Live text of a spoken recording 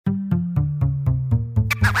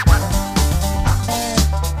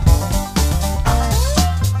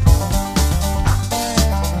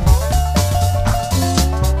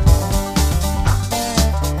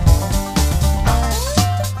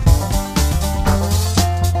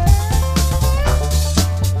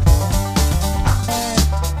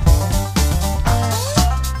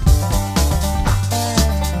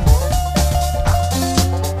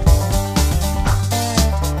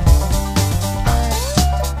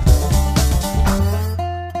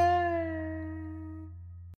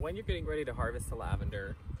you're getting ready to harvest the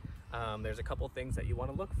lavender, there's a couple things that you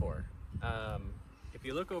want to look for. If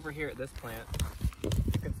you look over here at this plant,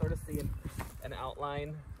 you can sort of see an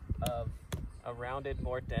outline of a rounded,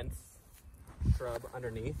 more dense shrub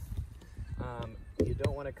underneath. You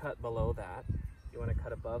don't want to cut below that. You want to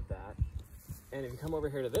cut above that. And if you come over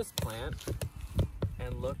here to this plant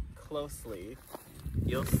and look closely,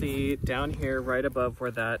 you'll see down here right above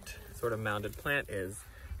where that sort of mounded plant is,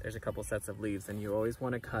 there's a couple sets of leaves, and you always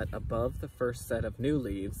want to cut above the first set of new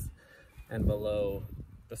leaves and below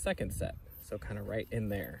the second set. So kind of right in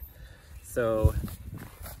there. So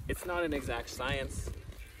it's not an exact science.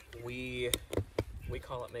 We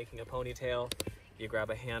call it making a ponytail. You grab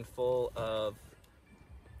a handful of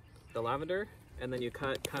the lavender and then you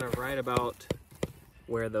cut kind of right about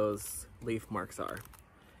where those leaf marks are.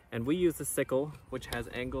 And we use the sickle, which has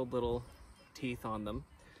angled little teeth on them.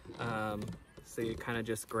 So you kind of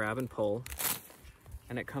just grab and pull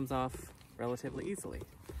and it comes off relatively easily.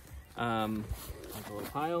 Make a little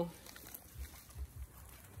pile,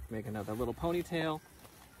 make another little ponytail,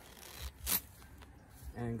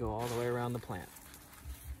 and go all the way around the plant.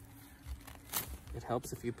 It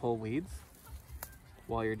helps if you pull weeds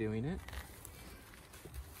while you're doing it.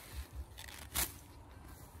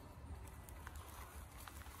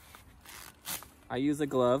 I use a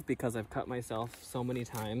glove because I've cut myself so many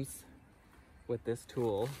times with this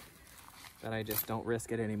tool that I just don't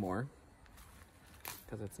risk it anymore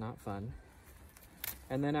because it's not fun.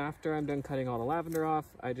 And then after I'm done cutting all the lavender off,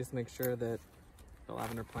 I just make sure that the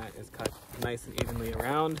lavender plant is cut nice and evenly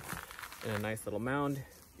around in a nice little mound.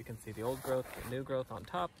 You can see the old growth, the new growth on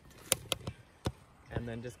top, and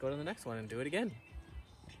then just go to the next one and do it again.